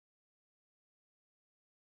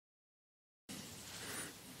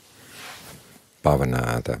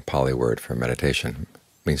Bhavana, the Pali word for meditation,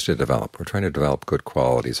 means to develop. We're trying to develop good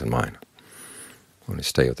qualities in mind. When we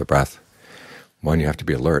stay with the breath, one, you have to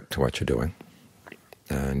be alert to what you're doing,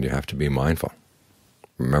 and you have to be mindful.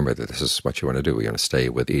 Remember that this is what you want to do. You want to stay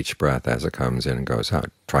with each breath as it comes in and goes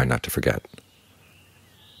out. Try not to forget.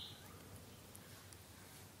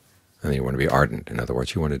 And then you want to be ardent. In other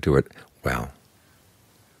words, you want to do it well,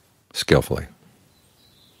 skillfully,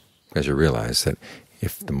 because you realize that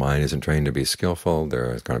if the mind isn't trained to be skillful,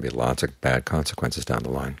 there is going to be lots of bad consequences down the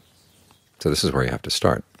line. So this is where you have to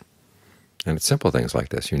start. And it's simple things like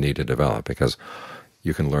this you need to develop, because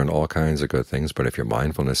you can learn all kinds of good things, but if your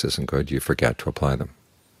mindfulness isn't good, you forget to apply them.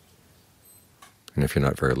 And if you're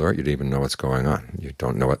not very alert, you don't even know what's going on. You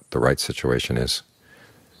don't know what the right situation is,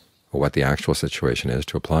 or what the actual situation is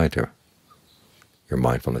to apply to your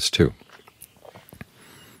mindfulness too.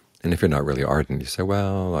 And if you're not really ardent, you say,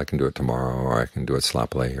 well, I can do it tomorrow, or I can do it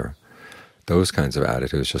sloppily, or those kinds of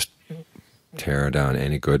attitudes just tear down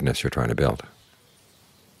any goodness you're trying to build.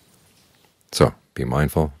 So be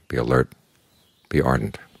mindful, be alert, be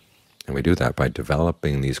ardent. And we do that by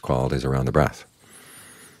developing these qualities around the breath.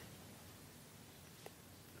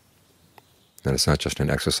 And it's not just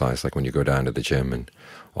an exercise like when you go down to the gym and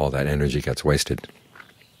all that energy gets wasted.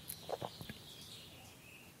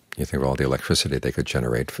 You think of all the electricity they could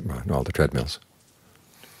generate from all the treadmills.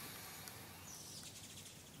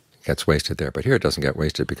 It gets wasted there. But here it doesn't get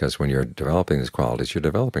wasted, because when you're developing these qualities, you're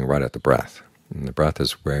developing right at the breath. And the breath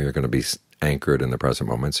is where you're going to be anchored in the present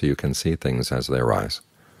moment, so you can see things as they arise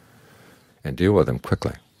and deal with them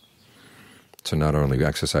quickly. So not only are you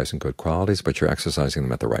exercising good qualities, but you're exercising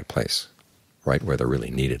them at the right place, right where they're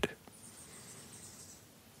really needed.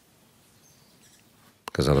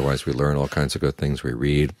 Because otherwise we learn all kinds of good things. We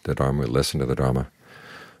read the Dhamma, we listen to the Dhamma,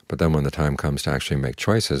 but then when the time comes to actually make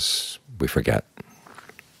choices, we forget.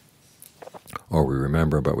 Or we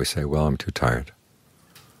remember, but we say, well, I'm too tired.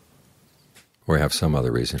 Or we have some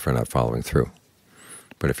other reason for not following through.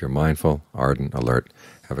 But if you're mindful, ardent, alert,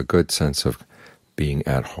 have a good sense of being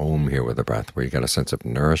at home here with the breath, where you get a sense of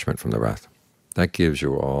nourishment from the breath, that gives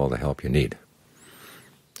you all the help you need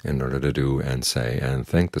in order to do and say and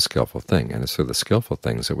think the skillful thing. And it's through the skillful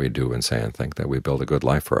things that we do and say and think that we build a good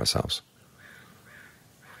life for ourselves.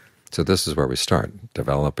 So this is where we start,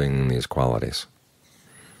 developing these qualities.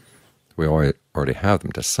 We already have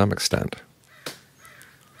them to some extent,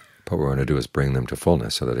 but what we want to do is bring them to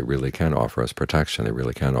fullness so that they really can offer us protection, they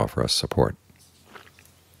really can offer us support.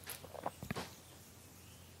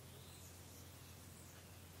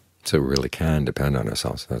 So we really can depend on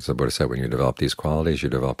ourselves. That's what the Buddha said, when you develop these qualities, you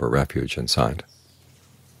develop a refuge inside,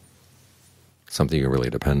 something you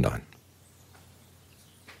really depend on.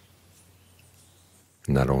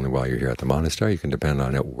 Not only while you're here at the monastery, you can depend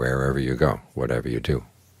on it wherever you go, whatever you do,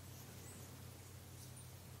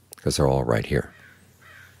 because they're all right here.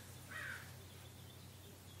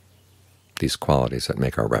 These qualities that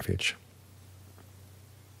make our refuge.